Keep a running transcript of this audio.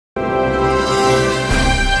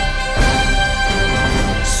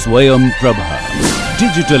Swayam Prabha.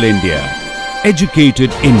 Digital India.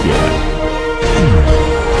 Educated India.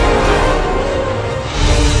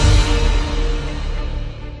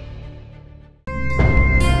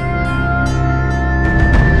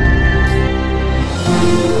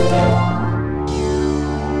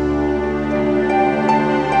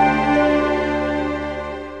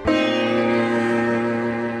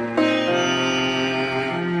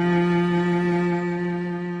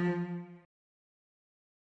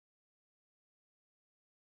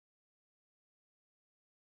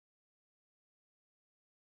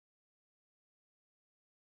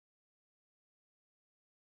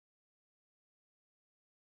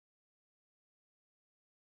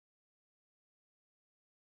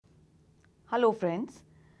 Hello friends,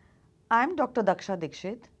 I am Dr. Daksha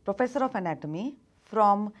Dikshit, Professor of Anatomy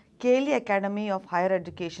from KLE Academy of Higher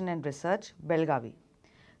Education and Research, Belgavi.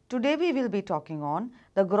 Today we will be talking on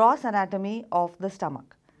the gross anatomy of the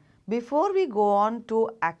stomach. Before we go on to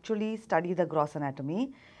actually study the gross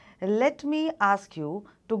anatomy, let me ask you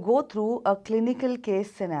to go through a clinical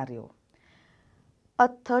case scenario. A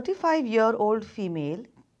 35-year-old female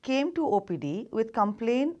came to OPD with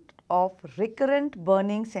complaint of recurrent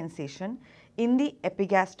burning sensation in the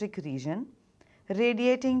epigastric region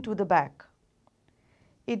radiating to the back.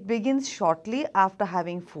 It begins shortly after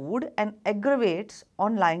having food and aggravates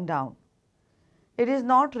on lying down. It is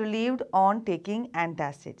not relieved on taking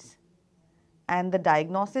antacids, and the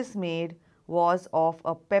diagnosis made was of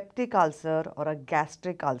a peptic ulcer or a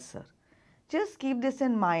gastric ulcer. Just keep this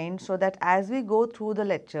in mind so that as we go through the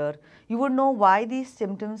lecture, you would know why these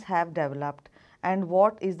symptoms have developed and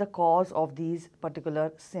what is the cause of these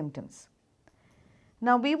particular symptoms.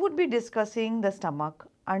 Now, we would be discussing the stomach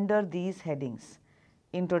under these headings: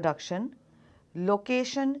 introduction,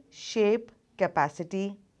 location, shape,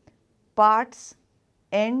 capacity, parts,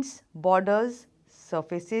 ends, borders,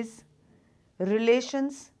 surfaces,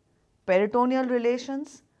 relations, peritoneal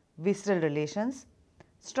relations, visceral relations,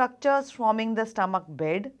 structures forming the stomach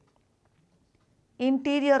bed,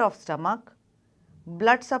 interior of stomach,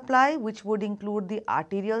 blood supply, which would include the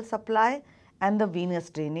arterial supply and the venous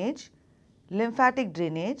drainage, lymphatic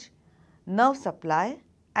drainage, nerve supply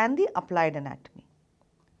and the applied anatomy.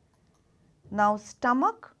 Now,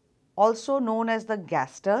 stomach, also known as the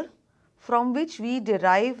gaster, from which we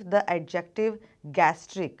derive the adjective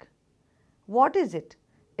gastric. What is it?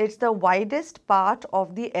 It's the widest part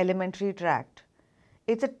of the alimentary tract.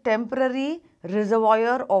 It's a temporary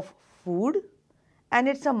reservoir of food and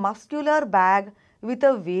it's a muscular bag with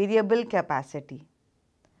a variable capacity.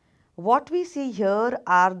 What we see here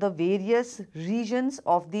are the various regions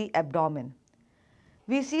of the abdomen.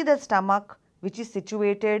 We see the stomach, which is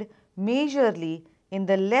situated majorly in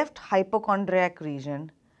the left hypochondriac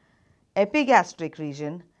region, epigastric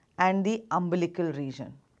region and the umbilical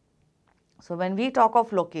region. So, when we talk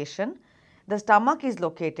of location, the stomach is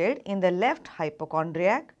located in the left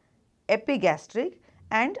hypochondriac, epigastric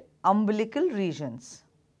and umbilical regions.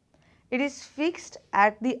 It is fixed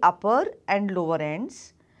at the upper and lower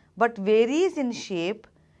ends, but varies in shape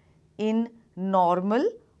in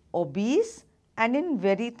normal, obese and in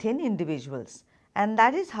very thin individuals. And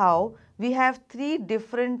that is how we have three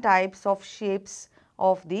different types of shapes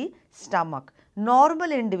of the stomach.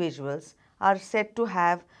 Normal individuals are said to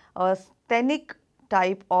have a sthenic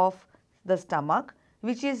type of the stomach,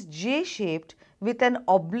 which is J-shaped with an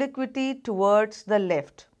obliquity towards the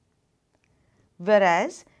left.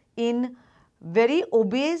 Whereas, in very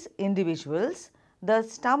obese individuals, the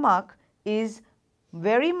stomach is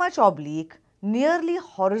very much oblique, nearly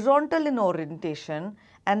horizontal in orientation,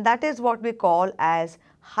 and that is what we call as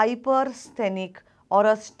hypersthenic or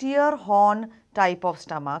a steer horn type of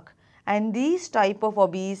stomach. And these type of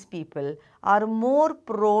obese people are more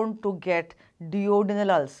prone to get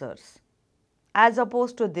duodenal ulcers. As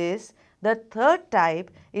opposed to this, the third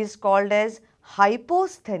type is called as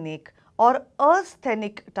hyposthenic or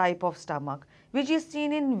asthenic type of stomach, which is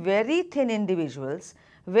seen in very thin individuals,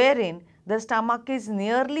 wherein the stomach is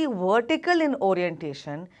nearly vertical in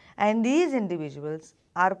orientation, and these individuals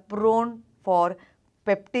are prone for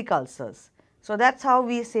peptic ulcers. So, that is how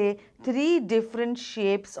we say three different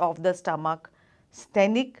shapes of the stomach: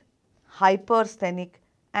 sthenic, hypersthenic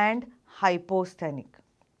and hyposthenic.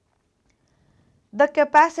 The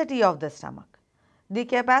capacity of the stomach. The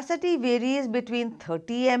capacity varies between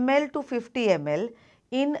 30 ml to 50 ml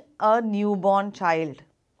in a newborn child,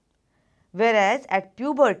 whereas at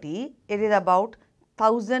puberty it is about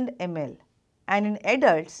 1000 ml and in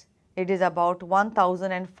adults it is about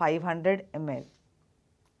 1500 ml.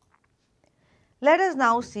 Let us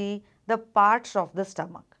now see the parts of the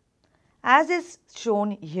stomach. As is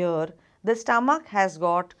shown here, The stomach has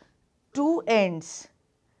got two ends.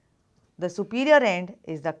 The superior end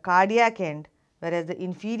is the cardiac end, whereas the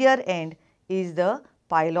inferior end is the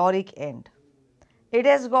pyloric end. It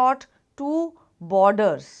has got two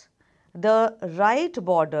borders. The right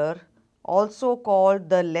border, also called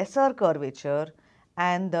the lesser curvature,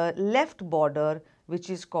 and the left border, which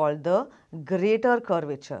is called the greater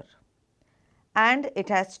curvature. And it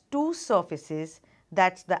has two surfaces,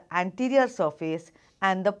 that's the anterior surface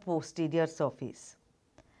and the posterior surface.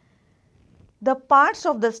 The parts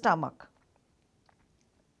of the stomach.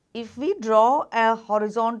 If we draw a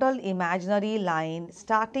horizontal imaginary line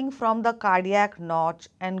starting from the cardiac notch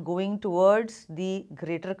and going towards the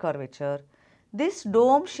greater curvature, this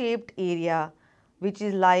dome shaped area which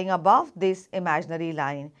is lying above this imaginary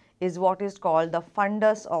line is what is called the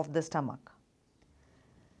fundus of the stomach.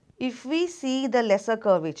 If we see the lesser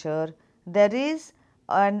curvature, there is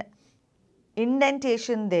an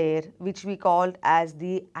indentation there which we called as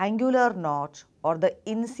the angular notch or the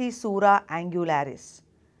incisura angularis.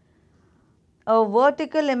 A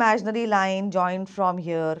vertical imaginary line joined from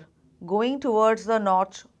here going towards the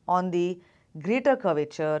notch on the greater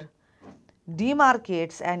curvature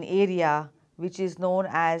demarcates an area which is known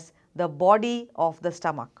as the body of the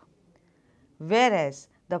stomach, whereas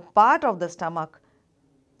the part of the stomach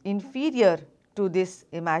inferior to this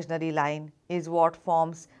imaginary line is what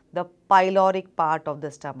forms the pyloric part of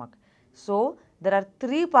the stomach. So, there are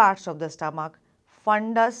three parts of the stomach: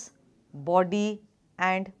 fundus, body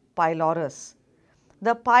and pylorus.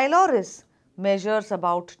 The pylorus measures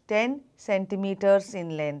about 10 centimeters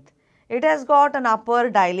in length. It has got an upper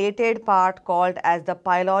dilated part called as the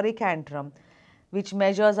pyloric antrum, which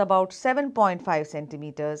measures about 7.5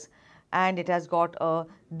 centimeters, and it has got a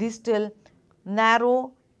distal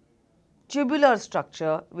narrow tubular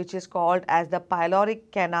structure which is called as the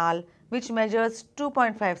pyloric canal, which measures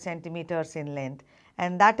 2.5 centimeters in length,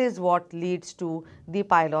 and that is what leads to the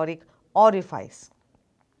pyloric orifice.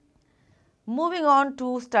 Moving on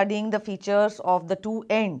to studying the features of the two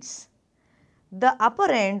ends. The upper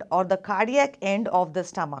end or the cardiac end of the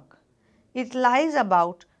stomach, it lies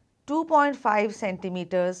about 2.5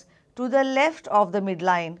 centimeters to the left of the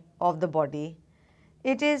midline of the body.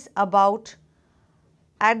 It is about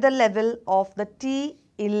at the level of the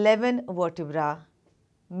T11 vertebra,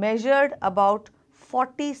 measured about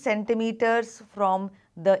 40 centimeters from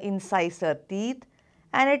the incisor teeth,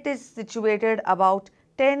 and it is situated about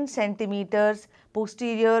 10 centimeters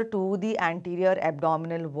posterior to the anterior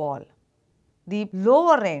abdominal wall. The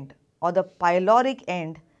lower end or the pyloric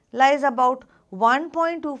end lies about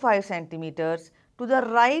 1.25 centimeters to the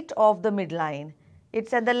right of the midline.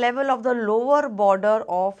 It's at the level of the lower border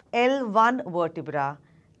of L1 vertebra,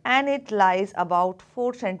 and it lies about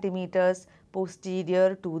 4 centimeters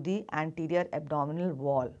posterior to the anterior abdominal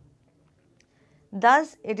wall.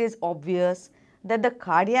 Thus, it is obvious that the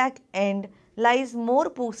cardiac end lies more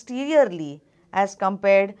posteriorly as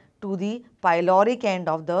compared to the pyloric end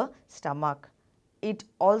of the stomach. It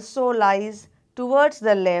also lies towards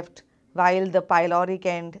the left, while the pyloric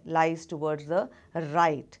end lies towards the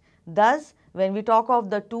right. Thus, when we talk of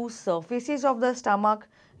the two surfaces of the stomach,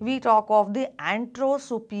 we talk of the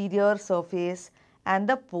antero-superior surface and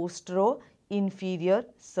the postero-inferior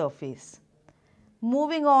surface.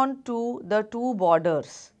 Moving on to the two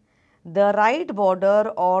borders, the right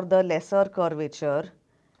border or the lesser curvature,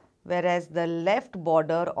 whereas the left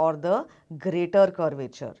border or the greater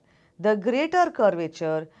curvature. The greater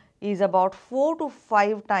curvature is about 4 to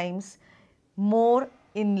 5 times more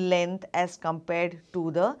in length as compared to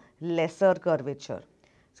the lesser curvature.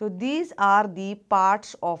 So, these are the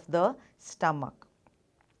parts of the stomach: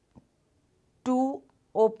 two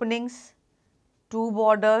openings, two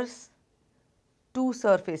borders, two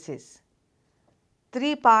surfaces,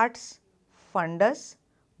 three parts: fundus,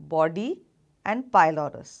 body and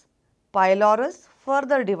pylorus. Pylorus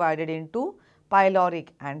further divided into pyloric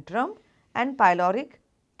antrum and pyloric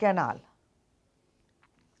canal.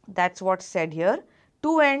 That's what's said here.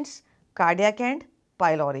 Two ends: cardiac end,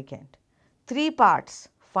 pyloric end. Three parts: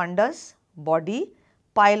 fundus, body,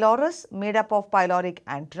 pylorus made up of pyloric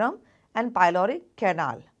antrum and pyloric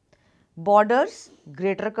canal. Borders: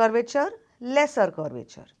 greater curvature, lesser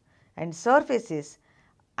curvature, and surfaces: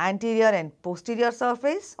 anterior and posterior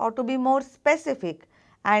surface, or to be more specific,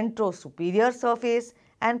 antero-superior surface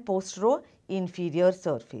and postero-inferior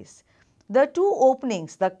surface. The two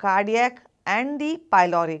openings, the cardiac and the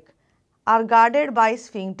pyloric, are guarded by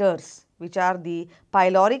sphincters, which are the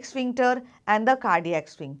pyloric sphincter and the cardiac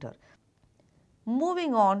sphincter.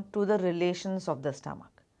 Moving on to the relations of the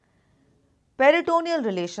stomach. Peritoneal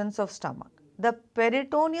relations of stomach. The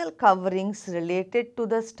peritoneal coverings related to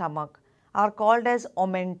the stomach are called as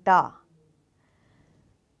ommenta.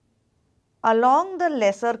 Along the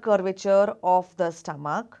lesser curvature of the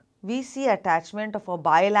stomach, we see attachment of a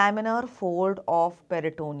bilaminar fold of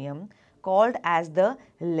peritoneum called as the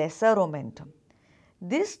lesser omentum.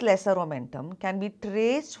 This lesser omentum can be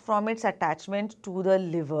traced from its attachment to the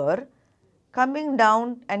liver, coming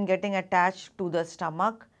down and getting attached to the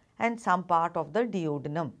stomach and some part of the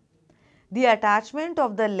duodenum. The attachment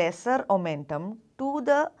of the lesser omentum to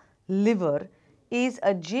the liver is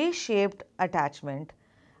a J-shaped attachment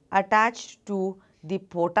attached to the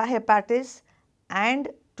porta hepatis and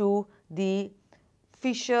to the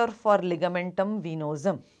fissure for ligamentum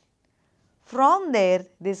venosum. From there,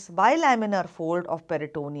 this bilaminar fold of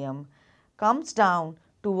peritoneum comes down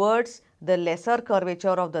towards the lesser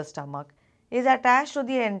curvature of the stomach, is attached to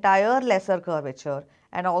the entire lesser curvature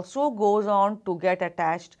and also goes on to get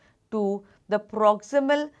attached to the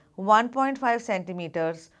proximal 1.5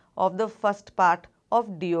 centimeters of the first part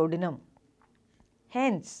of duodenum.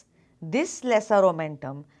 Hence, this lesser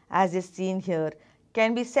omentum, as is seen here,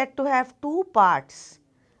 can be said to have two parts,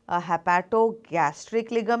 a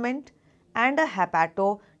hepatogastric ligament and a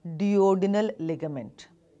hepatoduodenal ligament.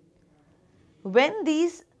 When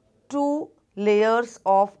these two layers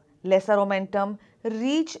of lesser omentum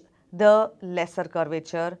reach the lesser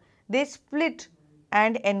curvature, they split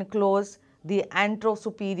and enclose the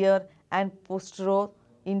anterosuperior and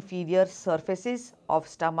posterior-inferior surfaces of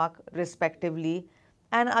stomach respectively,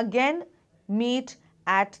 and again meet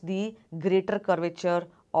at the greater curvature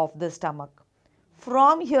of the stomach.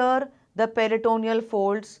 From here, the peritoneal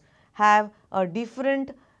folds have a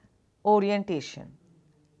different orientation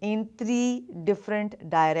in three different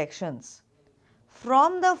directions.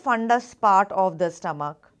 From the fundus part of the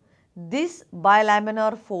stomach, this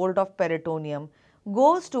bilaminar fold of peritoneum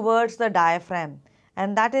goes towards the diaphragm,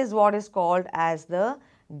 and that is what is called as the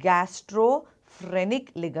gastrophrenic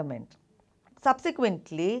ligament.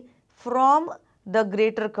 Subsequently, from the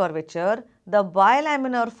greater curvature, the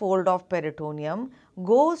bilaminar fold of peritoneum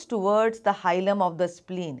goes towards the hilum of the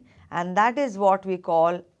spleen, and that is what we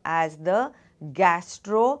call as the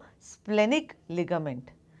gastrosplenic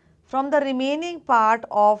ligament. From the remaining part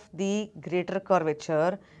of the greater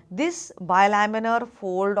curvature, this bilaminar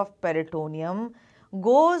fold of peritoneum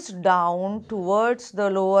goes down towards the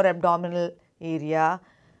lower abdominal area,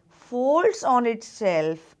 folds on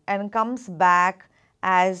itself and comes back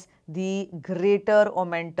as the greater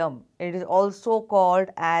omentum. It is also called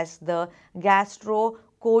as the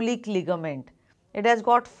gastrocolic ligament. It has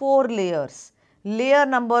got four layers. Layer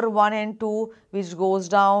number 1 and 2, which goes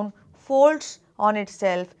down, folds on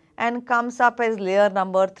itself and comes up as layer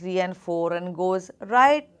number 3 and 4 and goes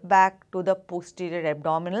right back to the posterior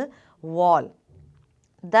abdominal wall.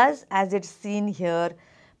 Thus, as it's seen here,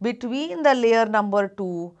 between the layer number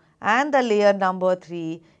 2 and the layer number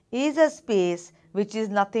 3 is a space which is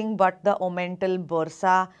nothing but the omental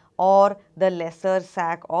bursa or the lesser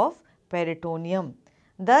sac of peritoneum.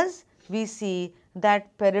 Thus, we see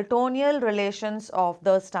that peritoneal relations of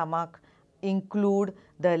the stomach include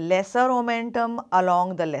the lesser omentum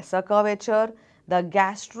along the lesser curvature, the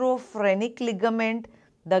gastrophrenic ligament,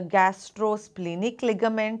 the gastrosplenic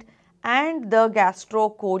ligament, and the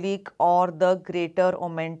gastrocolic or the greater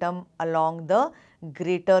omentum along the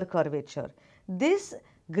greater curvature. This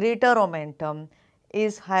greater omentum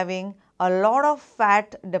is having a lot of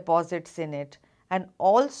fat deposits in it and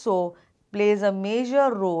also plays a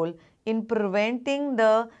major role in preventing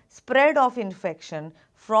the spread of infection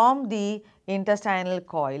from the intestinal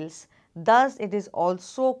coils. Thus, it is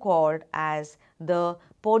also called as the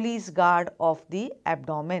police guard of the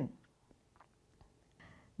abdomen.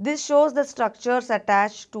 This shows the structures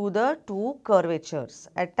attached to the two curvatures.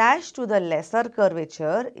 Attached to the lesser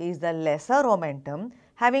curvature is the lesser omentum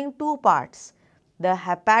having two parts, the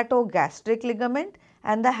hepatogastric ligament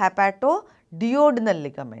and the hepatoduodenal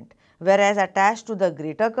ligament, whereas attached to the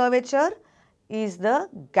greater curvature is the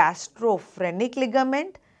gastrophrenic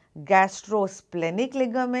ligament, gastrosplenic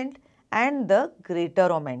ligament and the greater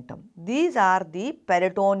omentum. These are the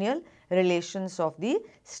peritoneal relations of the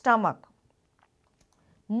stomach.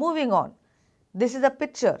 Moving on, this is a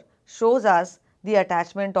picture, shows us the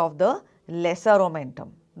attachment of the lesser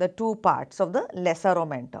omentum, the two parts of the lesser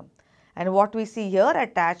omentum. And what we see here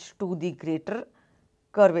attached to the greater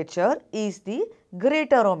curvature is the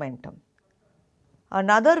greater omentum.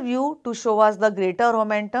 Another view to show us the greater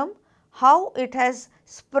omentum, how it has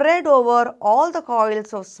spread over all the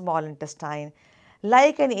coils of small intestine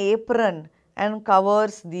like an apron and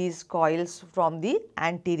covers these coils from the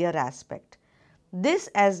anterior aspect. This,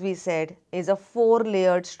 as we said, is a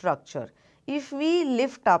four-layered structure. if we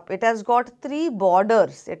lift up, it has got three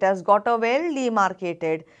borders. It has got a well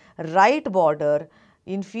demarcated right border,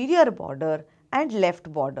 inferior border and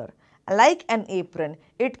left border. Like an apron,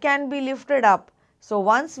 it can be lifted up. So,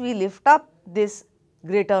 once we lift up this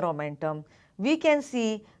greater omentum, we can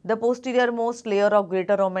see the posterior most layer of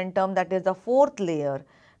greater omentum, that is the fourth layer,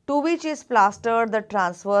 to which is plastered the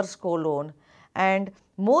transverse colon, and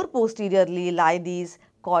more posteriorly lie these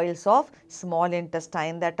coils of small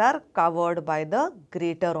intestine that are covered by the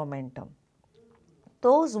greater omentum.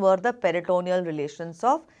 Those were the peritoneal relations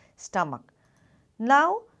of stomach.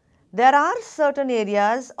 Now, there are certain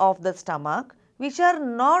areas of the stomach which are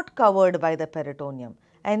not covered by the peritoneum,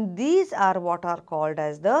 and these are what are called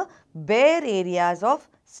as the bare areas of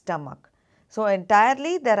stomach. So,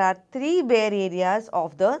 entirely there are three bare areas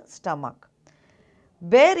of the stomach.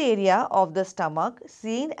 Bare area of the stomach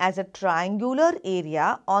seen as a triangular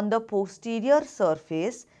area on the posterior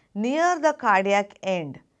surface near the cardiac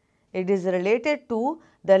end. It is related to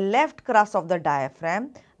the left crus of the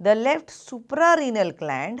diaphragm, the left suprarenal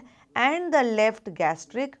gland and the left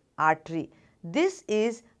gastric artery. This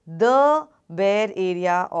is the bare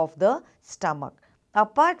area of the stomach.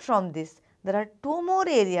 Apart from this, there are two more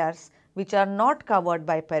areas which are not covered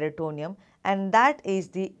by peritoneum, and that is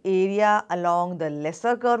the area along the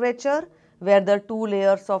lesser curvature where the two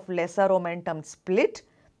layers of lesser omentum split,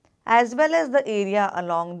 as well as the area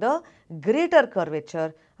along the greater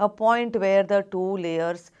curvature, a point where the two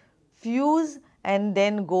layers fuse and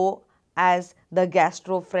then go as the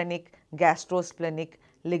gastrophrenic, gastrosplenic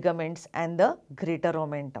ligaments and the greater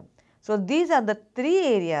omentum. So, these are the three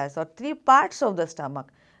areas or three parts of the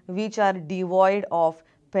stomach which are devoid of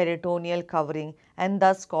peritoneal covering and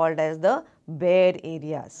thus called as the bare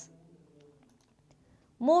areas.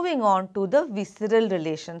 Moving on to the visceral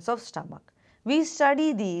relations of stomach. We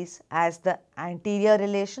study these as the anterior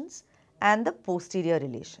relations and the posterior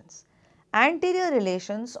relations. Anterior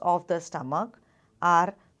relations of the stomach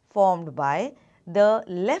are formed by the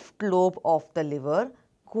left lobe of the liver,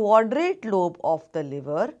 quadrate lobe of the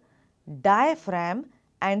liver, diaphragm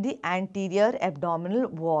and the anterior abdominal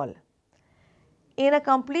wall. In a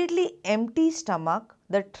completely empty stomach,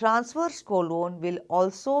 the transverse colon will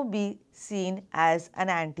also be seen as an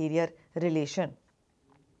anterior relation.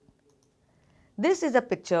 This is a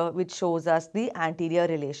picture which shows us the anterior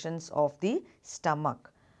relations of the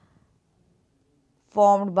stomach,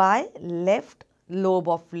 formed by left lobe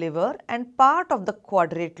of liver and part of the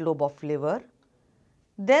quadrate lobe of liver.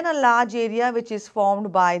 Then a large area which is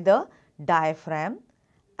formed by the diaphragm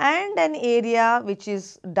and an area which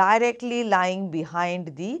is directly lying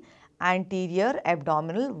behind the anterior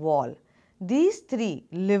abdominal wall. These three,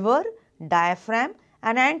 liver, diaphragm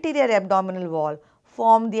and anterior abdominal wall,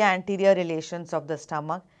 form the anterior relations of the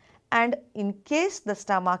stomach, and in case the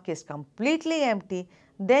stomach is completely empty,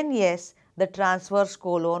 then yes, the transverse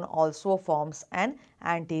colon also forms an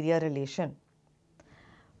anterior relation.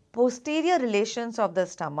 Posterior relations of the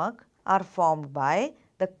stomach are formed by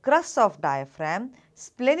the crus of diaphragm,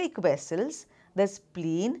 splenic vessels, the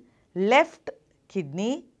spleen, left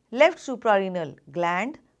kidney, left suprarenal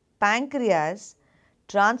gland, pancreas,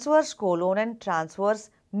 transverse colon and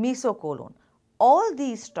transverse mesocolon. All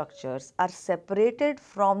these structures are separated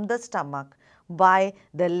from the stomach by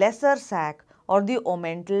the lesser sac or the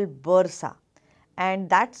omental bursa, and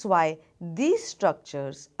that is why these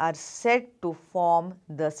structures are said to form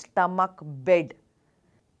the stomach bed.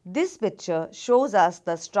 This picture shows us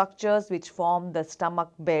the structures which form the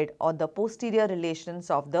stomach bed or the posterior relations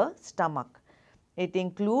of the stomach. It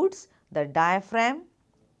includes the diaphragm,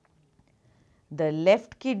 the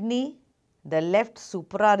left kidney, the left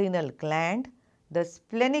suprarenal gland, the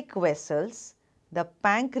splenic vessels, the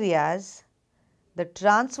pancreas, the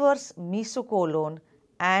transverse mesocolon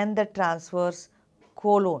and the transverse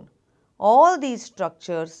colon. All these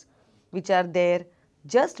structures which are there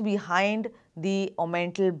just behind the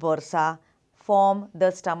omental bursa form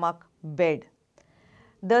the stomach bed.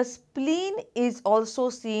 The spleen is also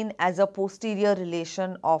seen as a posterior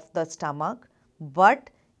relation of the stomach, but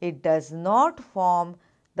it does not form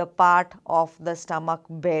the part of the stomach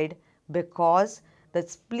bed because the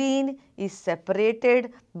spleen is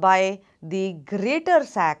separated by the greater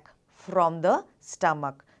sac from the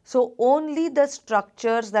stomach. So, only the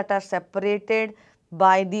structures that are separated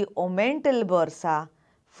by the omental bursa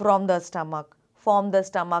from the stomach form the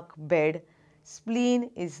stomach bed. Spleen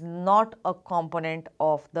is not a component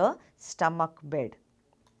of the stomach bed.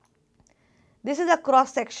 This is a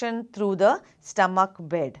cross section through the stomach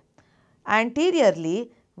bed.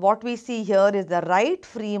 Anteriorly, what we see here is the right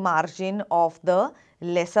free margin of the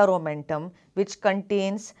lesser omentum, which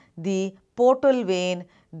contains the portal vein,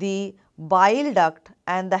 the bile duct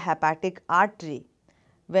and the hepatic artery.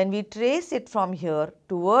 When we trace it from here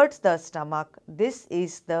towards the stomach, this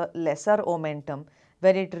is the lesser omentum.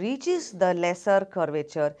 When it reaches the lesser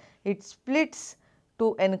curvature, it splits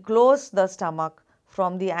to enclose the stomach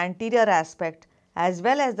from the anterior aspect as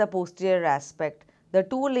well as the posterior aspect. The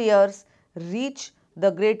two layers reach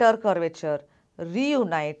the greater curvature,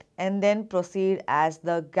 reunite and then proceed as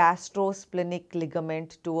the gastrosplenic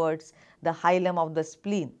ligament towards the hilum of the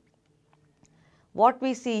spleen. What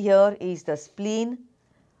we see here is the spleen.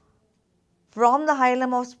 From the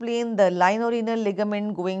hilum of spleen, the lienorenal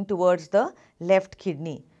ligament going towards the left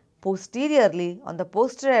kidney. Posteriorly, on the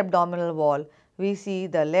posterior abdominal wall, we see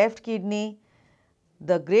the left kidney,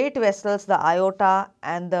 the great vessels, the aorta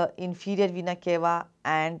and the inferior vena cava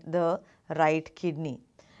and the right kidney.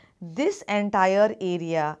 This entire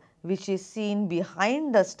area which is seen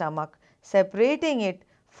behind the stomach, separating it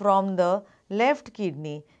from the left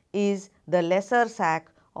kidney, is the lesser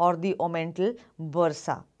sac or the omental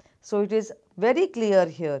bursa. So, it is very clear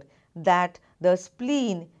here that the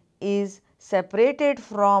spleen is separated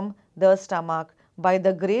from the stomach by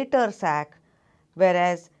the greater sac,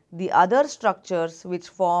 whereas the other structures which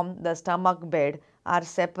form the stomach bed are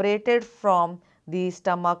separated from the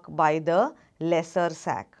stomach by the lesser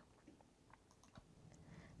sac.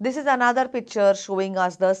 This is another picture showing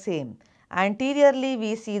us the same. Anteriorly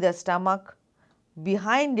we see the stomach,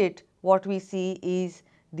 behind it what we see is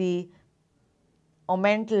the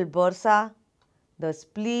omental bursa, the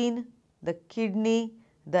spleen, the kidney,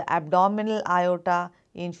 the abdominal aorta,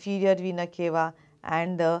 inferior vena cava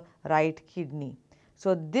and the right kidney.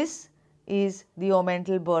 So, this is the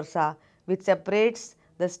omental bursa which separates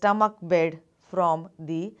the stomach bed from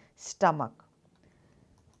the stomach.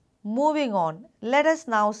 Moving on, let us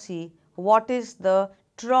now see what is the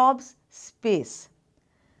Traub's space.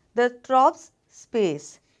 The Traub's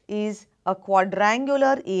space is a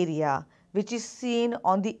quadrangular area which is seen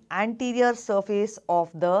on the anterior surface of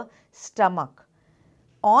the stomach.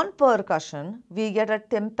 On percussion, we get a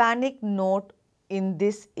tympanic note in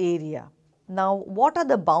this area. Now, what are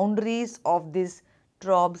the boundaries of this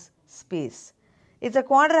Traub's space? It's a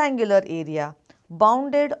quadrangular area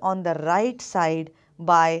bounded on the right side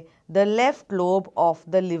by the left lobe of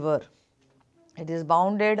the liver. It is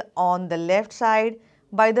bounded on the left side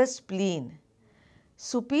by the spleen.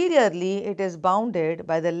 Superiorly, it is bounded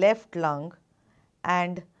by the left lung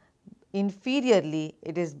and inferiorly,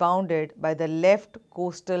 it is bounded by the left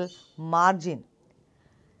costal margin.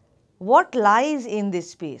 What lies in this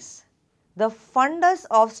space? The fundus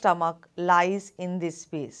of stomach lies in this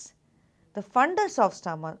space. The fundus of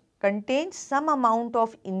stomach contains some amount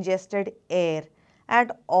of ingested air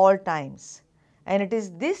at all times, and it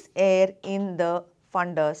is this air in the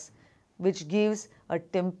fundus which gives a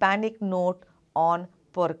tympanic note on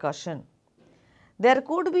percussion. There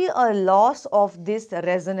could be a loss of this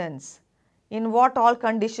resonance. In what all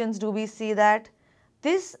conditions do we see that?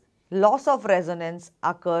 This loss of resonance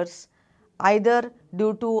occurs either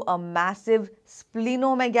due to a massive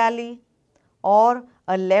splenomegaly or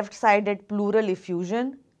a left-sided pleural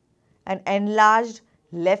effusion, an enlarged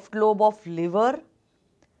left lobe of liver,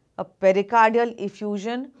 a pericardial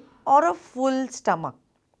effusion or a full stomach.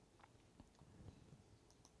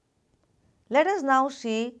 Let us now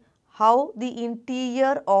see how the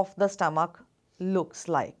interior of the stomach looks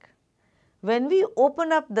like. When we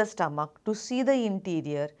open up the stomach to see the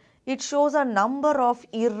interior, it shows a number of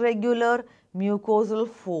irregular mucosal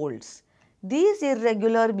folds. These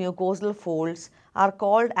irregular mucosal folds are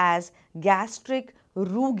called as gastric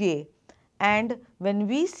rugae, and when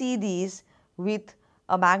we see these with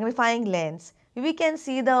a magnifying lens, we can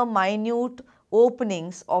see the minute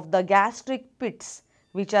openings of the gastric pits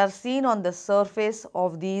which are seen on the surface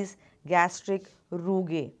of these gastric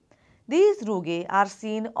rugae. These rugae are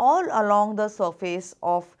seen all along the surface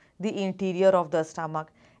of the interior of the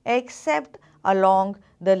stomach except along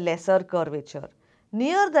the lesser curvature.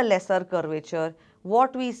 Near the lesser curvature,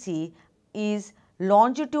 what we see is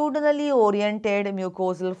longitudinally oriented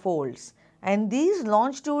mucosal folds, and these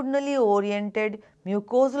longitudinally oriented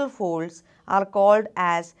mucosal folds are called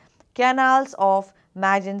as canals of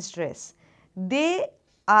Magen-Stress. They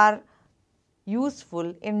are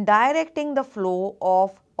useful in directing the flow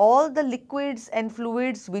of all the liquids and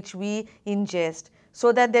fluids which we ingest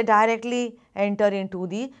so that they directly enter into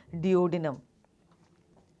the duodenum.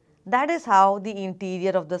 That is how the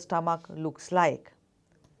interior of the stomach looks like.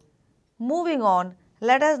 Moving on,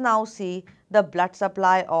 let us now see the blood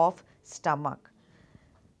supply of stomach.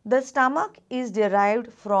 The stomach is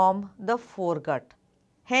derived from the foregut.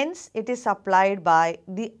 Hence, it is supplied by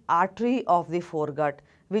the artery of the foregut,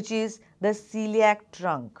 which is the celiac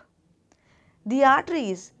trunk. The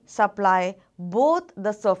arteries supply both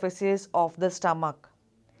the surfaces of the stomach.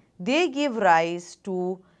 They give rise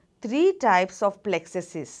to three types of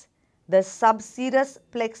plexuses: the subserous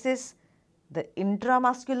plexus, the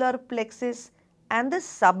intramuscular plexus, and the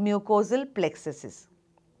submucosal plexuses.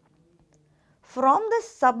 From the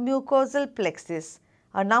submucosal plexus,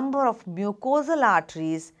 a number of mucosal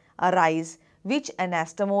arteries arise which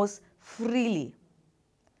anastomose freely.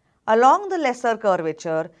 Along the lesser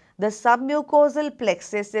curvature, the submucosal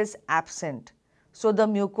plexus is absent, so the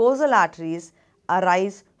mucosal arteries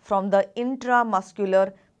arise from the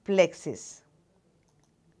intramuscular plexus.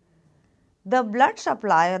 The blood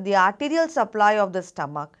supply, the arterial supply of the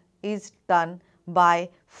stomach is done by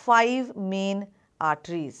 5 main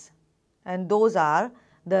arteries, and those are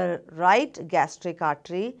the right gastric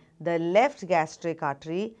artery, the left gastric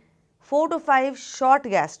artery, 4 to 5 short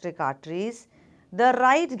gastric arteries, the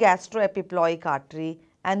right gastroepiploic artery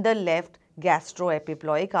and the left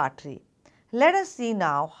gastroepiploic artery. Let us see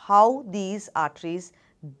now how these arteries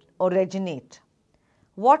originate.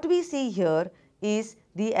 What we see here is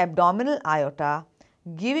the abdominal aorta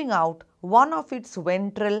giving out one of its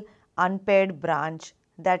ventral unpaired branch,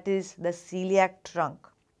 that is the celiac trunk.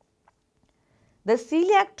 The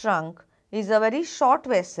celiac trunk is a very short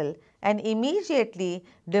vessel and immediately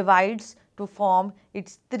divides to form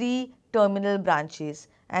its 3 terminal branches,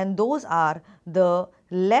 and those are the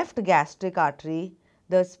left gastric artery,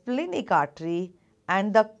 the splenic artery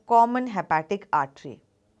and the common hepatic artery.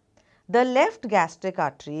 The left gastric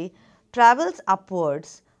artery travels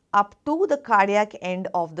upwards up to the cardiac end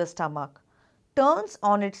of the stomach, turns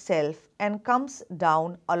on itself and comes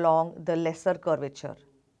down along the lesser curvature.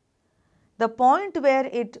 The point where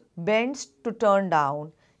it bends to turn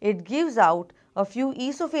down, it gives out a few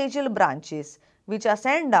esophageal branches which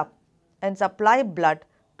ascend up and supply blood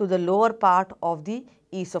to the lower part of the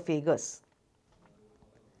esophagus.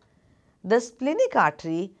 The splenic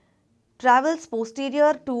artery travels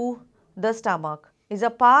posterior to the stomach, is a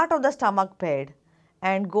part of the stomach bed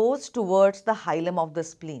and goes towards the hilum of the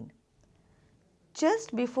spleen.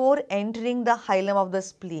 Just before entering the hilum of the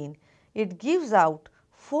spleen, it gives out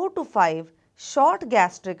 4 to 5 short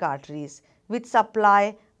gastric arteries which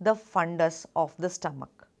supply the fundus of the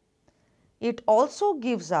stomach. It also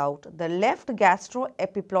gives out the left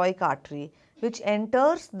gastroepiploic artery which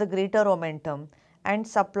enters the greater omentum and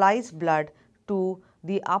supplies blood to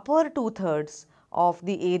the upper 2/3 of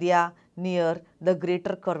the area near the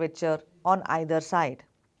greater curvature on either side.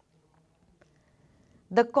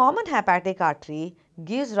 The common hepatic artery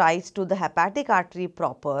gives rise to the hepatic artery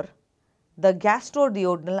proper, the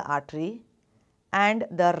gastroduodenal artery and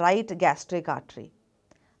the right gastric artery.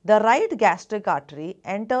 The right gastric artery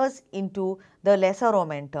enters into the lesser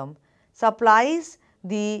omentum, supplies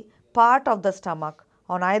the part of the stomach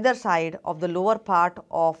on either side of the lower part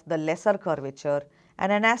of the lesser curvature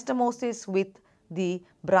and anastomoses with the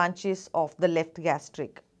branches of the left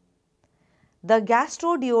gastric. The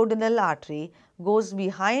gastroduodenal artery goes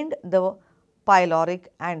behind the pyloric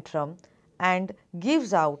antrum and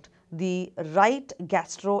gives out the right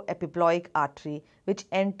gastroepiploic artery which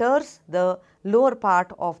enters the lower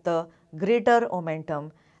part of the greater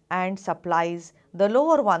omentum and supplies the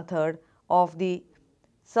lower 1/3 of the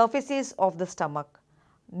surfaces of the stomach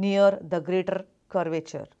near the greater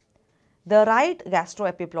curvature. The right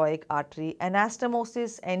gastroepiploic artery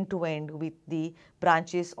anastomoses end to end with the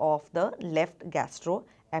branches of the left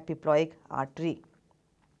gastroepiploic artery.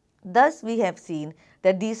 Thus, we have seen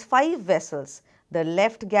that these 5 vessels, the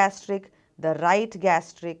left gastric, the right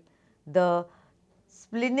gastric, the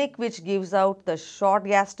splenic which gives out the short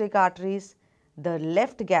gastric arteries, the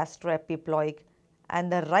left gastroepiploic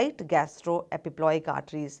and the right gastroepiploic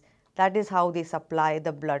arteries, that is how they supply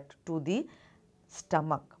the blood to the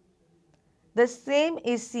stomach. The same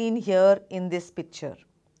is seen here in this picture.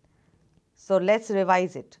 So, let us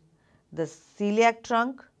revise it. The celiac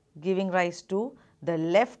trunk giving rise to the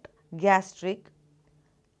left gastric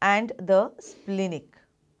and the splenic.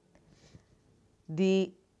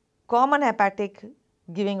 The common hepatic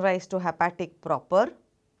giving rise to hepatic proper,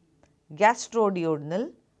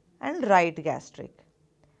 gastroduodenal and right gastric.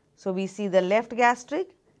 So, we see the left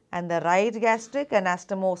gastric and the right gastric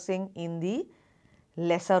anastomosing in the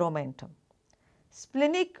lesser omentum.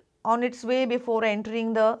 Splenic on its way before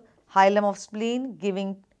entering the hilum of spleen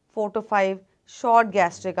giving 4 to 5 short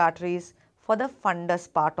gastric arteries for the fundus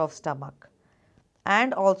part of stomach,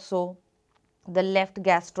 and also the left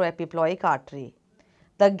gastroepiploic artery.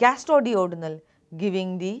 The gastroduodenal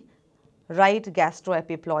giving the right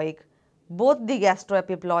gastroepiploic, both the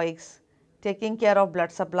gastroepiploics taking care of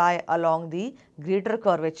blood supply along the greater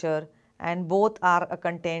curvature and both are a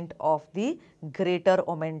content of the greater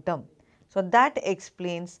omentum. So that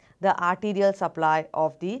explains the arterial supply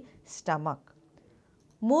of the stomach.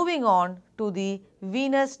 Moving on to the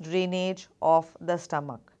venous drainage of the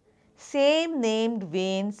stomach. Same named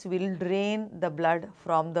veins will drain the blood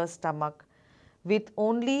from the stomach with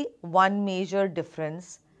only one major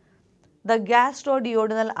difference. The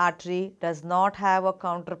gastroduodenal artery does not have a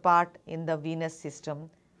counterpart in the venous system.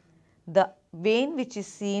 The vein which is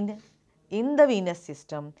seen in the venous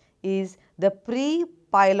system is the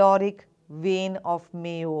pre-pyloric vein of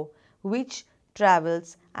Mayo, which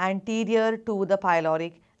travels anterior to the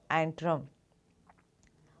pyloric antrum.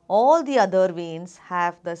 All the other veins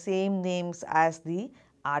have the same names as the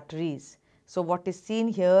arteries. So what is seen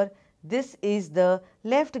here, this is the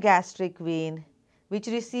left gastric vein, which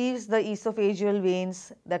receives the esophageal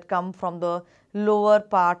veins that come from the lower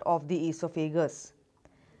part of the esophagus.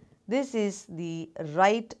 This is the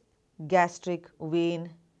right gastric vein.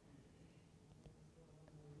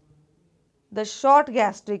 The short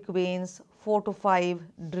gastric veins 4 to 5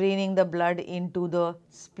 draining the blood into the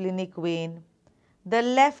splenic vein. The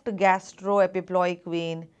left gastroepiploic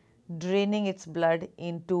vein draining its blood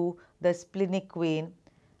into the splenic vein.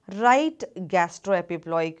 Right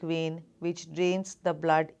gastroepiploic vein which drains the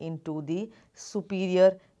blood into the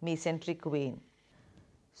superior mesenteric vein.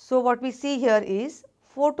 So what we see here is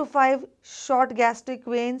 4 to 5 short gastric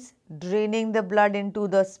veins draining the blood into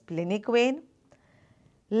the splenic vein.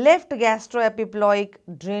 Left gastroepiploic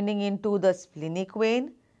draining into the splenic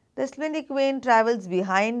vein. The splenic vein travels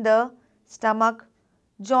behind the stomach,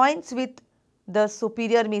 joins with the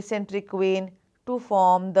superior mesenteric vein to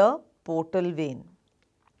form the portal vein.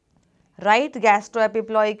 Right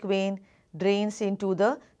gastroepiploic vein drains into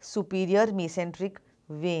the superior mesenteric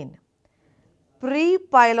vein.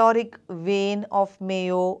 Pre-pyloric vein of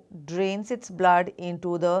Mayo drains its blood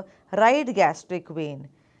into the right gastric vein.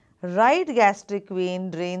 Right gastric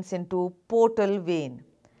vein drains into portal vein.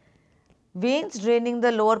 Veins draining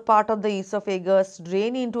the lower part of the esophagus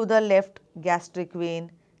drain into the left gastric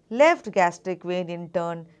vein. Left gastric vein in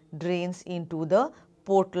turn drains into the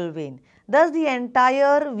portal vein. Thus, the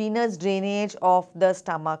entire venous drainage of the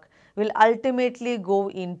stomach will ultimately go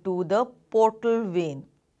into the portal vein.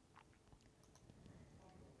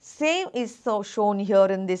 Same is shown here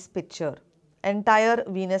in this picture. Entire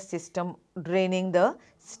venous system draining the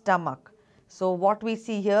stomach. So, what we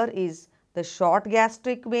see here is the short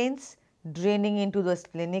gastric veins draining into the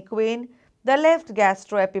splenic vein. The left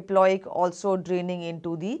gastroepiploic also draining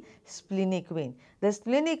into the splenic vein. The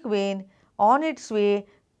splenic vein on its way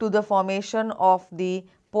to the formation of the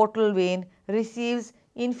portal vein receives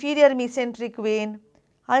inferior mesenteric vein,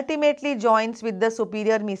 ultimately joins with the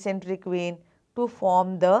superior mesenteric vein to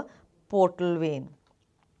form the portal vein.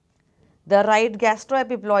 The right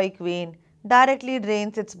gastroepiploic vein directly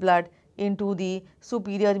drains its blood into the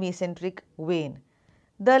superior mesenteric vein.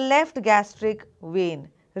 The left gastric vein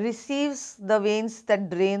receives the veins that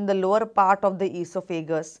drain the lower part of the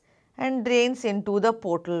esophagus and drains into the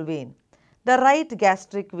portal vein. The right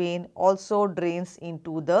gastric vein also drains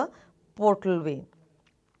into the portal vein.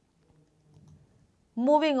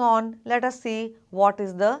 Moving on, let us see what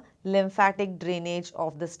is the lymphatic drainage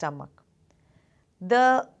of the stomach.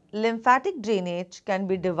 The lymphatic drainage can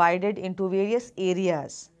be divided into various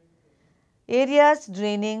areas. Areas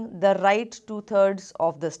draining the right 2/3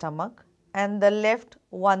 of the stomach and the left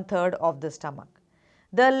 1/3 of the stomach.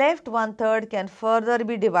 The left 1/3 can further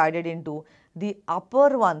be divided into the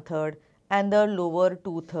upper 1/3 and the lower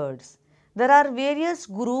 2/3. There are various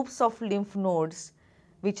groups of lymph nodes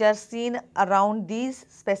which are seen around these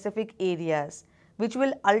specific areas, which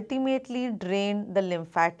will ultimately drain the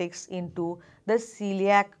lymphatics into the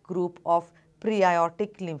celiac group of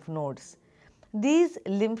preaortic lymph nodes. These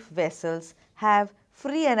lymph vessels have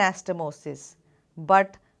free anastomosis,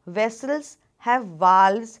 but vessels have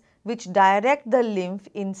valves which direct the lymph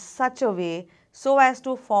in such a way so as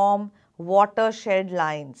to form watershed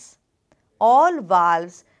lines. All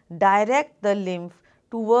valves direct the lymph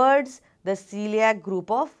towards the celiac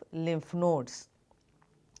group of lymph nodes.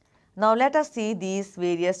 Now, let us see these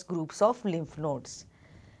various groups of lymph nodes.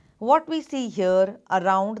 What we see here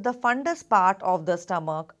around the fundus part of the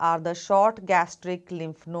stomach are the short gastric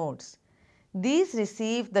lymph nodes. These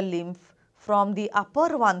receive the lymph from the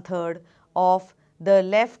upper 1/3 of the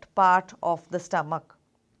left part of the stomach.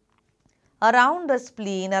 Around the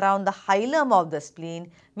spleen, around the hilum of the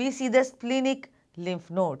spleen, we see the splenic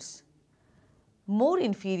lymph nodes. More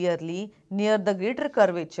inferiorly, near the greater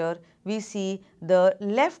curvature, we see the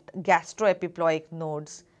left gastroepiploic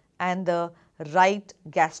nodes and the right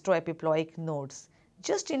gastroepiploic nodes.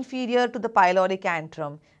 Just inferior to the pyloric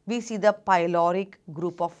antrum, we see the pyloric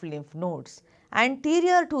group of lymph nodes.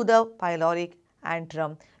 Anterior to the pyloric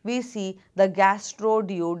antrum, we see the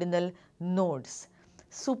gastroduodenal nodes.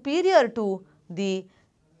 Superior to the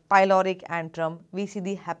pyloric antrum, we see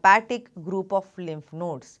the hepatic group of lymph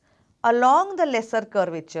nodes. Along the lesser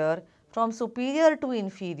curvature, from superior to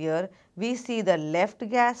inferior, we see the left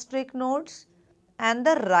gastric nodes and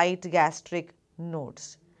the right gastric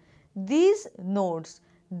nodes. These nodes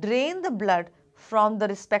drain the blood from the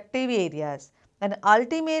respective areas and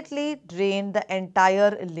ultimately drain the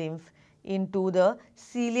entire lymph into the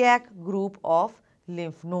celiac group of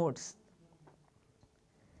lymph nodes.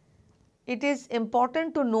 It is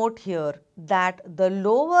important to note here that the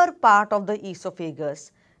lower part of the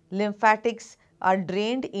esophagus, lymphatics are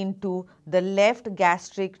drained into the left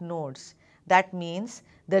gastric nodes. That means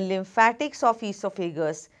the lymphatics of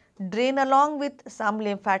esophagus drain along with some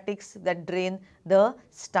lymphatics that drain the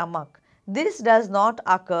stomach. This does not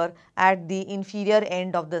occur at the inferior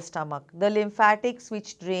end of the stomach. The lymphatics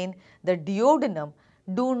which drain the duodenum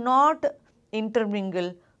do not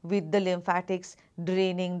intermingle with the lymphatics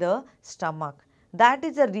draining the stomach. That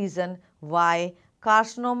is the reason why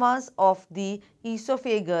carcinomas of the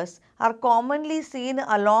esophagus are commonly seen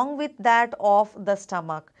along with that of the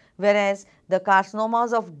stomach, whereas the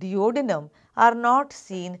carcinomas of duodenum are not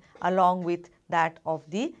seen along with that of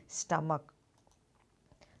the stomach.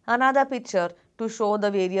 Another picture to show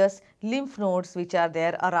the various lymph nodes which are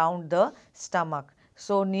there around the stomach.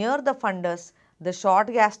 So, near the fundus, the short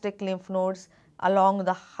gastric lymph nodes. Along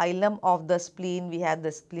the hilum of the spleen, we have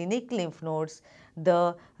the splenic lymph nodes,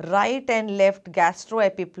 the right and left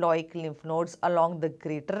gastroepiploic lymph nodes along the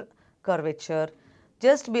greater curvature.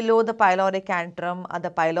 Just below the pyloric antrum are the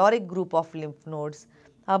pyloric group of lymph nodes.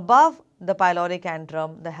 Above the pyloric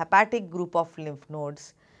antrum, the hepatic group of lymph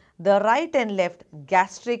nodes, the right and left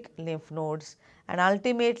gastric lymph nodes, and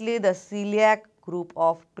ultimately the celiac group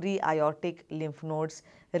of pre-aortic lymph nodes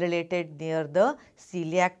related near the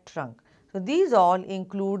celiac trunk. So, these all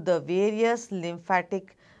include the various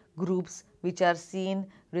lymphatic groups which are seen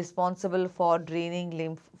responsible for draining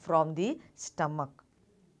lymph from the stomach.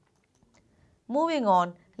 Moving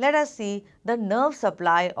on, let us see the nerve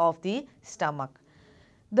supply of the stomach.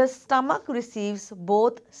 The stomach receives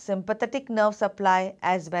both sympathetic nerve supply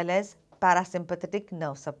as well as parasympathetic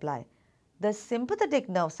nerve supply. The sympathetic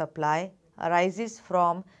nerve supply arises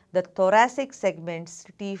from the thoracic segments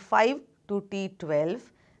T5 to T12.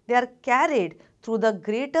 They are carried through the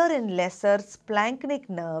greater and lesser splanchnic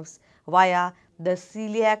nerves via the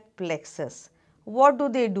celiac plexus. What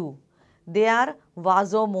do? They are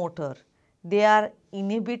vasomotor. They are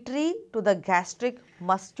inhibitory to the gastric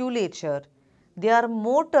musculature. They are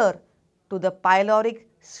motor to the pyloric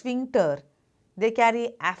sphincter. They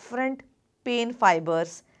carry afferent pain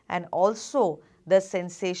fibers and also the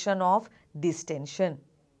sensation of distension.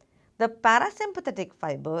 The parasympathetic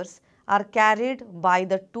fibers are carried by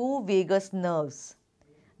the two vagus nerves.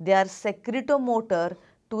 They are secretomotor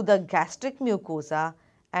to the gastric mucosa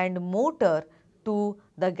and motor to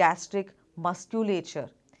the gastric musculature.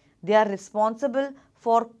 They are responsible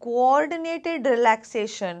for coordinated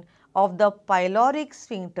relaxation of the pyloric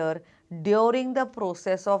sphincter during the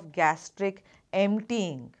process of gastric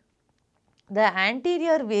emptying. The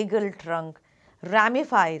anterior vagal trunk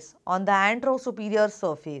ramifies on the anterosuperior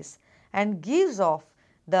surface and gives off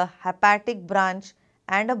the hepatic branch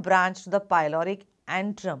and a branch to the pyloric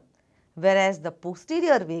antrum, whereas the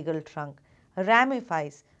posterior vagal trunk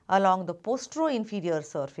ramifies along the postero-inferior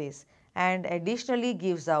surface and additionally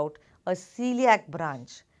gives out a celiac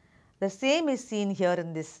branch. The same is seen here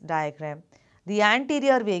in this diagram. The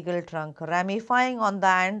anterior vagal trunk ramifying on the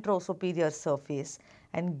anterosuperior surface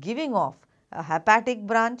and giving off a hepatic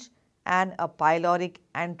branch and a pyloric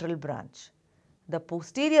antral branch. The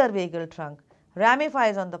posterior vagal trunk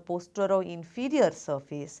ramifies on the postero-inferior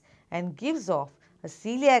surface and gives off a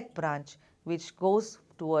celiac branch which goes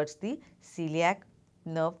towards the celiac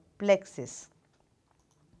nerve plexus.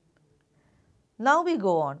 Now we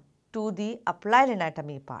go on to the applied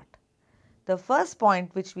anatomy part. The first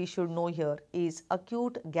point which we should know here is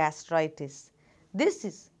acute gastritis. This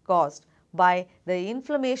is caused by the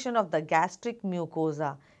inflammation of the gastric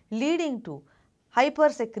mucosa leading to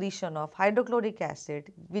hypersecretion of hydrochloric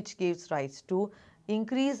acid, which gives rise to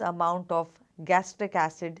increased amount of gastric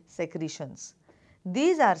acid secretions.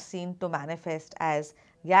 These are seen to manifest as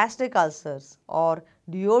gastric ulcers or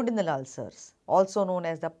duodenal ulcers, also known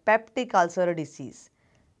as the peptic ulcer disease.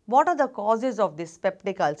 What are the causes of this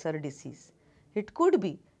peptic ulcer disease? It could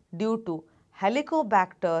be due to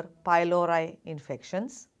Helicobacter pylori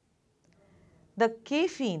infections, The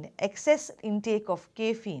caffeine, excess intake of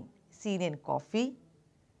caffeine seen in coffee,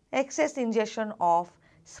 excess ingestion of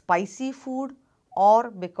spicy food,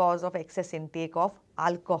 or because of excess intake of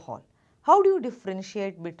alcohol. How do you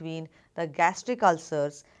differentiate between the gastric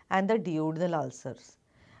ulcers and the duodenal ulcers?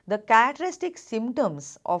 The characteristic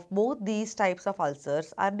symptoms of both these types of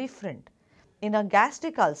ulcers are different. In a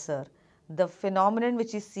gastric ulcer, the phenomenon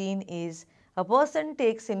which is seen is a person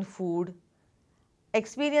takes in food,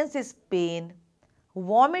 experiences pain,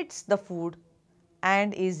 vomits the food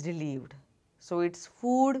and is relieved. So, it is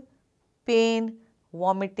food, pain,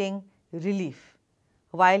 vomiting, relief.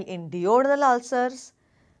 While in duodenal ulcers,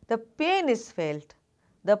 the pain is felt,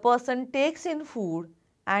 the person takes in food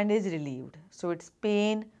and is relieved. So, it is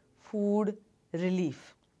pain, food,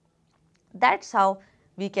 relief. That is how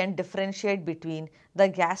we can differentiate between the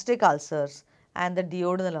gastric ulcers and the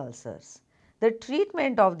duodenal ulcers. The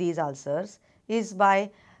treatment of these ulcers is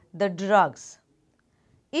by the drugs.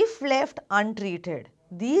 If left untreated,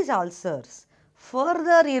 these ulcers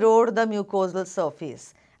further erode the mucosal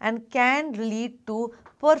surface and can lead to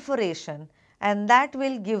perforation, and that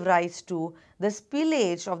will give rise to the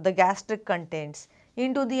spillage of the gastric contents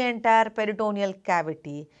into the entire peritoneal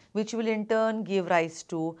cavity, which will in turn give rise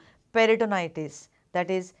to peritonitis, that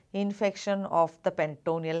is infection of the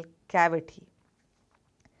peritoneal cavity.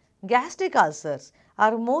 Gastric ulcers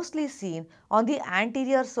are mostly seen on the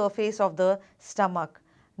anterior surface of the stomach,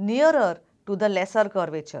 nearer to the lesser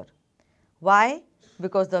curvature. Why?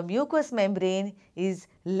 Because the mucous membrane is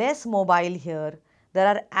less mobile here. There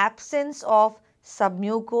are absence of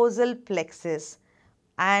submucosal plexus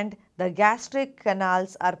and the gastric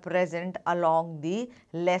canals are present along the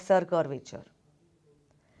lesser curvature.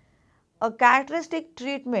 A characteristic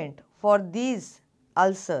treatment for these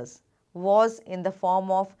ulcers was in the form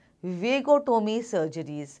of vagotomy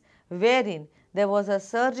surgeries, wherein there was a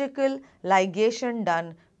surgical ligation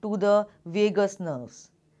done to the vagus nerves.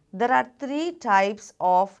 There are three types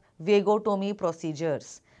of vagotomy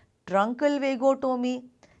procedures: truncal vagotomy,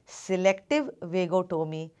 selective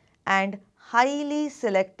vagotomy and highly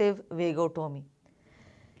selective vagotomy.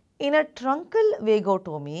 In a truncal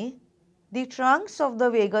vagotomy, the trunks of the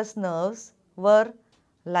vagus nerves were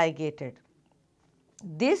ligated.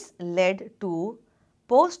 This led to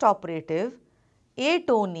postoperative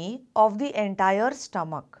atony of the entire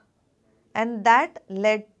stomach, and that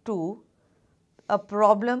led to a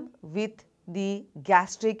problem with the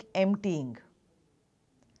gastric emptying.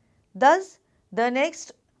 Thus, the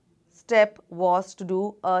next step was to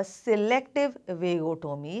do a selective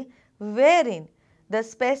vagotomy, wherein the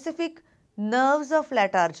specific nerves of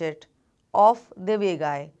Latarjet of the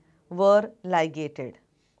vagi were ligated.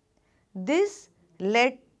 This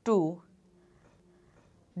led to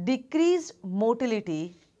decreased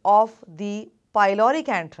motility of the pyloric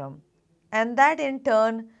antrum, and that in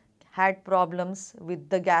turn had problems with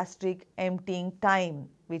the gastric emptying time,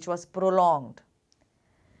 which was prolonged.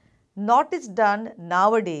 What is done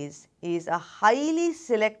nowadays is a highly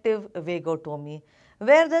selective vagotomy,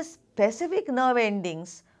 where the specific nerve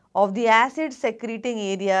endings of the acid secreting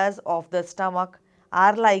areas of the stomach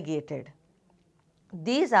are ligated.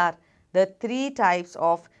 These are the three types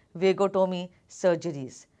of vagotomy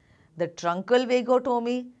surgeries: the truncal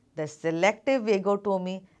vagotomy, the selective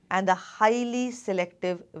vagotomy and the highly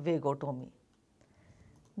selective vagotomy.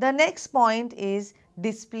 The next point is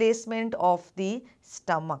displacement of the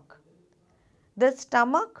stomach. The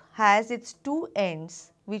stomach has its two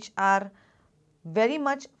ends which are very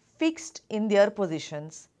much fixed in their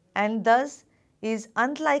positions and thus is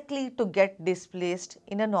unlikely to get displaced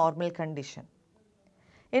in a normal condition.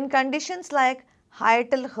 In conditions like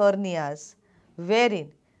hiatal hernias,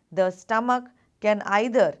 wherein the stomach can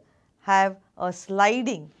either have a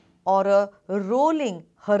sliding or a rolling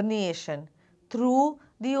herniation through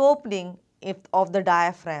the opening of the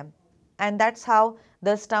diaphragm, and that is how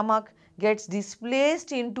the stomach gets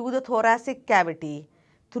displaced into the thoracic cavity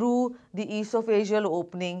through the esophageal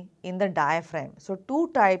opening in the diaphragm. So, two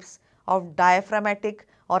types of diaphragmatic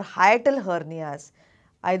or hiatal hernias,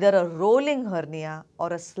 either a rolling hernia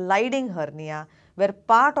or a sliding hernia, where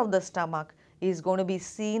part of the stomach is going to be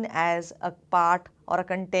seen as a part or a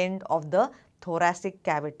content of the thoracic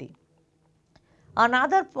cavity.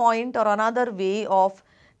 Another point or another way of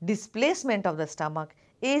displacement of the stomach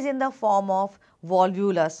is in the form of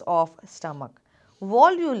volvulus of stomach.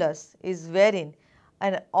 Volvulus is wherein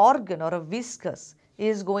an organ or a viscus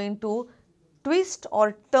is going to twist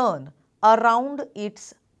or turn around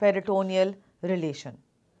its peritoneal relation.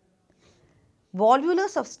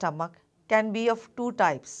 Volvulus of stomach can be of two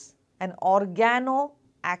types: an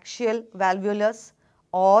organoaxial volvulus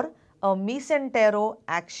or a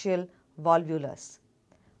mesentero-axial volvulus.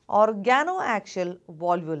 Organoaxial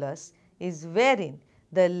volvulus is wherein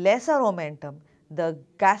the lesser omentum, the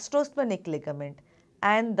gastrosplenic ligament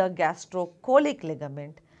and the gastrocolic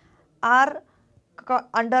ligament are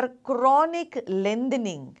under chronic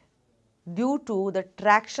lengthening due to the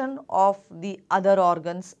traction of the other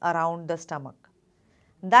organs around the stomach.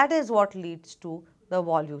 That is what leads to the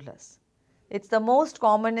volvulus. It's the most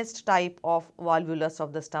commonest type of volvulus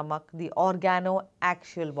of the stomach, the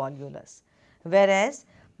organoaxial volvulus. Whereas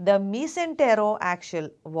the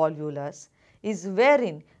mesenteroaxial volvulus is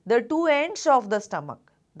wherein the two ends of the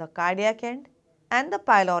stomach, the cardiac end and the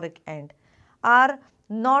pyloric end, are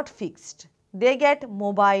not fixed. They get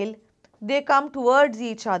mobile, they come towards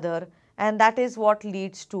each other, and that is what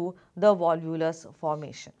leads to the volvulus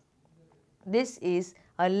formation. This is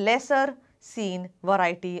a lesser seen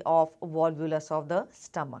variety of volvulus of the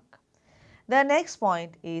stomach. The next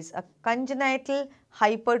point is a congenital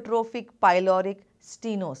hypertrophic pyloric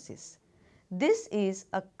stenosis. This is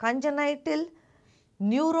a congenital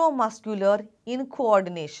neuromuscular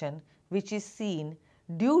incoordination which is seen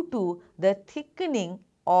due to the thickening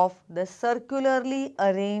of the circularly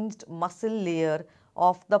arranged muscle layer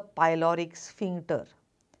of the pyloric sphincter.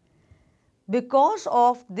 Because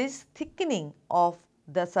of this thickening of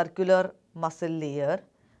the circular muscle layer,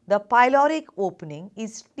 the pyloric opening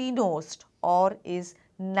is stenosed or is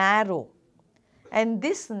narrow, and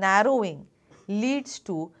this narrowing leads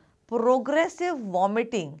to progressive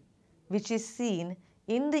vomiting which is seen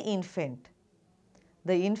in the infant.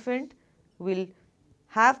 The infant will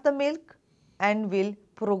have the milk and will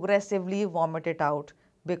progressively vomit it out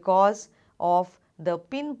because of the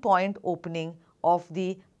pinpoint opening of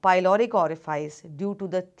the pyloric orifice due to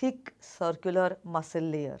the thick circular muscle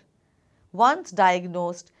layer. Once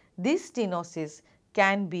diagnosed, this stenosis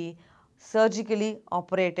can be surgically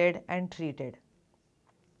operated and treated.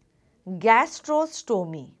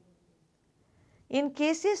 Gastrostomy. In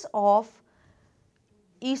cases of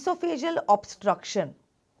esophageal obstruction,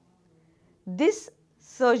 this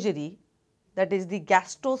surgery, that is the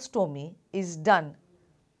gastrostomy, is done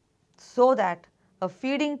so that a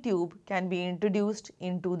feeding tube can be introduced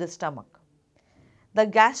into the stomach. The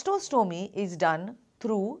gastrostomy is done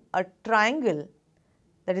through a triangle,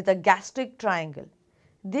 that is the gastric triangle.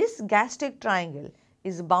 This gastric triangle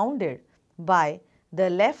is bounded by the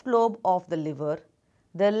left lobe of the liver,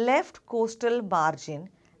 the left costal margin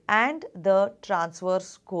and the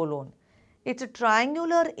transverse colon. It's a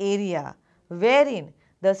triangular area wherein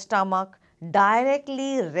the stomach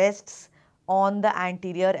directly rests on the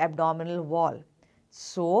anterior abdominal wall.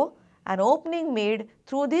 So, an opening made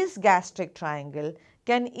through this gastric triangle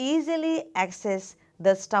can easily access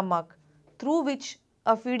the stomach, through which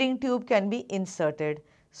a feeding tube can be inserted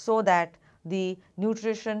so that the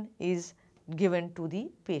nutrition is given to the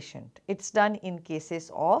patient. It's done in cases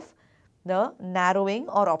of the narrowing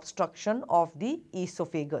or obstruction of the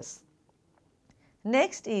esophagus.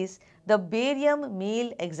 Next is the barium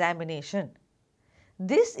meal examination.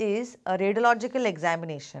 This is a radiological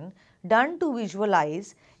examination done to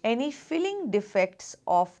visualize any filling defects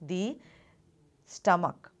of the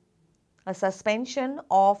stomach. A suspension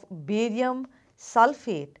of barium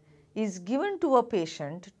sulfate is given to a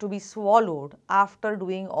patient to be swallowed after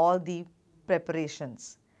doing all the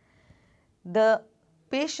preparations. The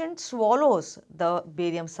patient swallows the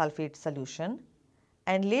barium sulfate solution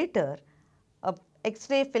and later a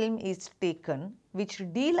X-ray film is taken which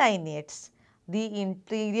delineates the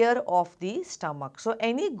interior of the stomach. So,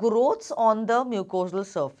 any growths on the mucosal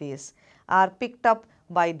surface are picked up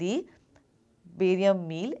by the barium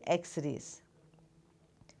meal X-rays.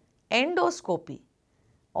 Endoscopy,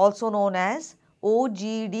 also known as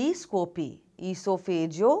OGD-scopy,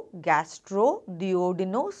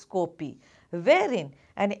 esophageogastro-duodenoscopy, wherein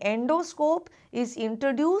an endoscope is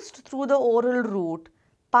introduced through the oral route,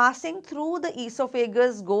 passing through the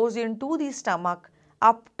esophagus, goes into the stomach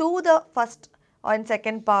up to the first and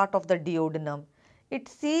second part of the duodenum. It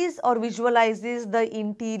sees or visualizes the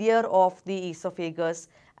interior of the esophagus,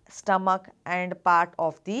 stomach and part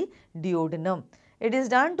of the duodenum. It is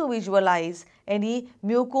done to visualize any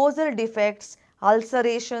mucosal defects,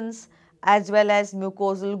 ulcerations as well as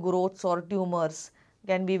mucosal growths or tumors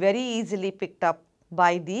can be very easily picked up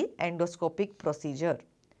by the endoscopic procedure.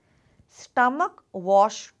 Stomach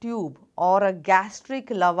wash tube or a gastric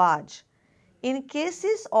lavage. In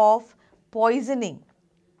cases of poisoning,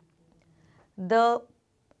 the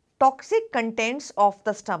toxic contents of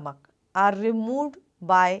the stomach are removed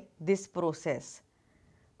by this process.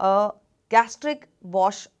 A gastric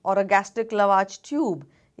wash or a gastric lavage tube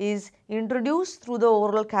is introduced through the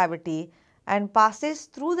oral cavity and passes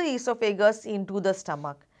through the esophagus into the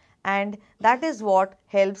stomach, and that is what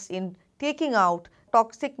helps in taking out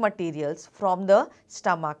toxic materials from the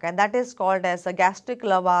stomach, and that is called as a gastric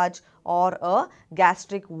lavage or a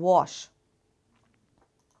gastric wash.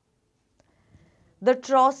 The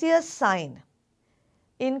Trousseau's sign.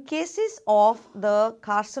 In cases of the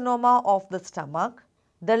carcinoma of the stomach,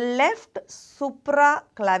 the left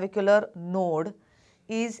supraclavicular node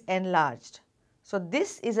is enlarged. So,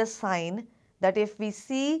 this is a sign that if we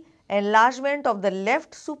see enlargement of the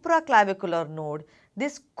left supraclavicular node,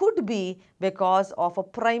 this could be because of a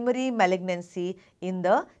primary malignancy in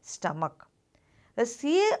the stomach. The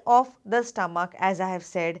CA of the stomach, as I have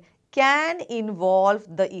said, can involve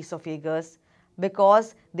the esophagus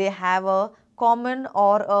because they have a common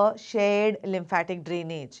or a shared lymphatic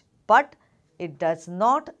drainage, but it does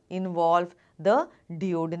not involve the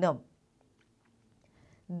duodenum.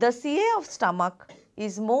 The CA of stomach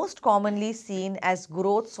is most commonly seen as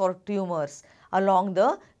growths or tumors along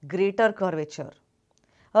the greater curvature.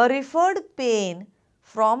 A referred pain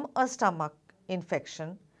from a stomach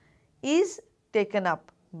infection is taken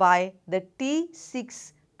up by the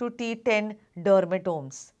T6 to T10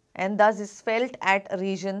 dermatomes and thus is felt at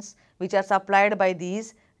regions which are supplied by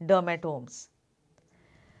these dermatomes.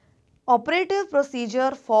 Operative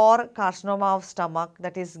procedure for carcinoma of stomach,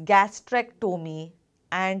 that is gastrectomy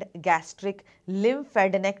and gastric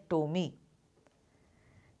lymphadenectomy.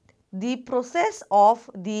 The process of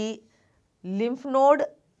the lymph node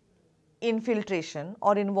infiltration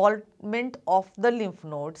or involvement of the lymph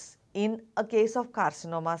nodes in a case of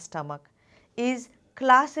carcinoma stomach is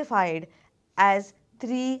classified as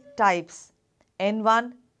 3 types: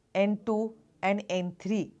 N1, N2 and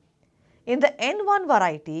N3. In the N1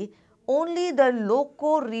 variety, only the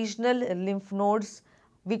loco-regional lymph nodes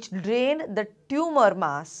which drain the tumor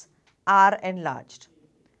mass are enlarged.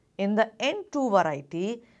 In the N2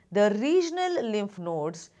 variety, the regional lymph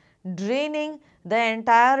nodes draining the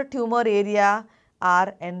entire tumor area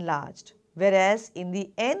are enlarged, whereas in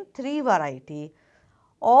the N3 variety,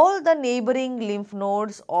 all the neighboring lymph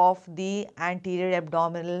nodes of the anterior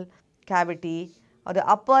abdominal cavity or the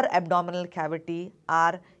upper abdominal cavity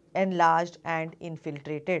are enlarged and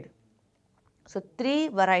infiltrated. So, 3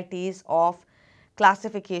 varieties of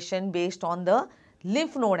classification based on the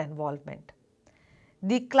lymph node involvement.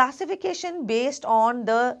 The classification based on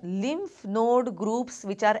the lymph node groups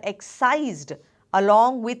which are excised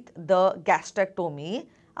along with the gastrectomy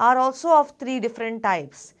are also of 3 different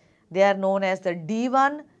types. They are known as the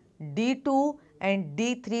D1, D2 and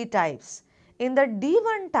D3 types. In the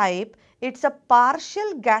D1 type, it is a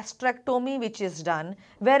partial gastrectomy which is done,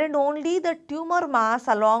 wherein only the tumor mass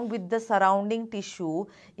along with the surrounding tissue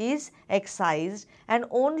is excised and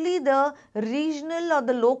only the regional or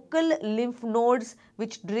the local lymph nodes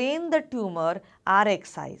which drain the tumor are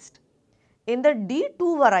excised. In the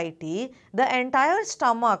D2 variety, the entire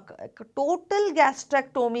stomach, total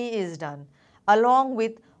gastrectomy is done along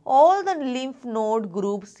with all the lymph node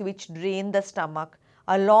groups which drain the stomach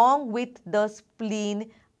along with the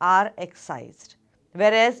spleen are excised.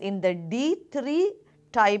 Whereas in the D3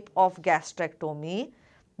 type of gastrectomy,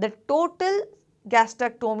 the total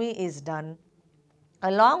gastrectomy is done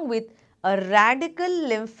along with a radical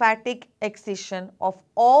lymphatic excision of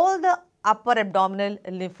all the upper abdominal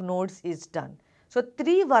lymph nodes is done. So,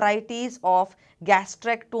 3 varieties of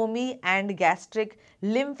gastrectomy and gastric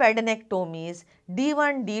lymphadenectomies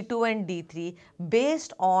D1, D2 and D3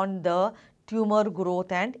 based on the tumor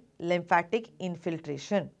growth and lymphatic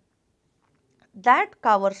infiltration. That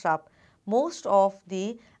covers up most of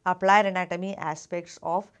the applied anatomy aspects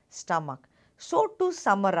of stomach. So, to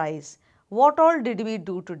summarize, what all did we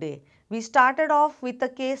do today? We started off with a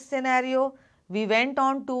case scenario. We went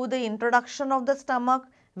on to the introduction of the stomach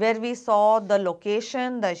where we saw the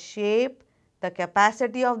location, the shape, the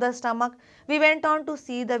capacity of the stomach. We went on to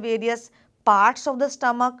see the various parts of the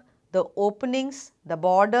stomach, the openings, the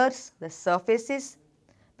borders, the surfaces.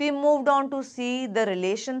 We moved on to see the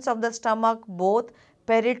relations of the stomach, both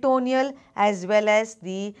peritoneal as well as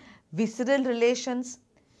the visceral relations.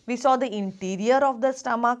 We saw the interior of the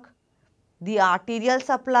stomach, the arterial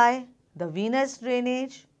supply, the venous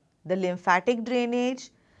drainage, the lymphatic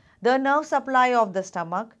drainage, the nerve supply of the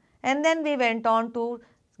stomach, and then we went on to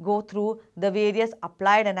go through the various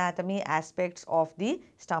applied anatomy aspects of the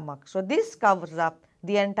stomach. So, this covers up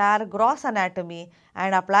the entire gross anatomy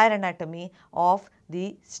and applied anatomy of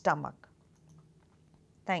the stomach.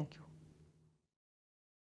 Thank you.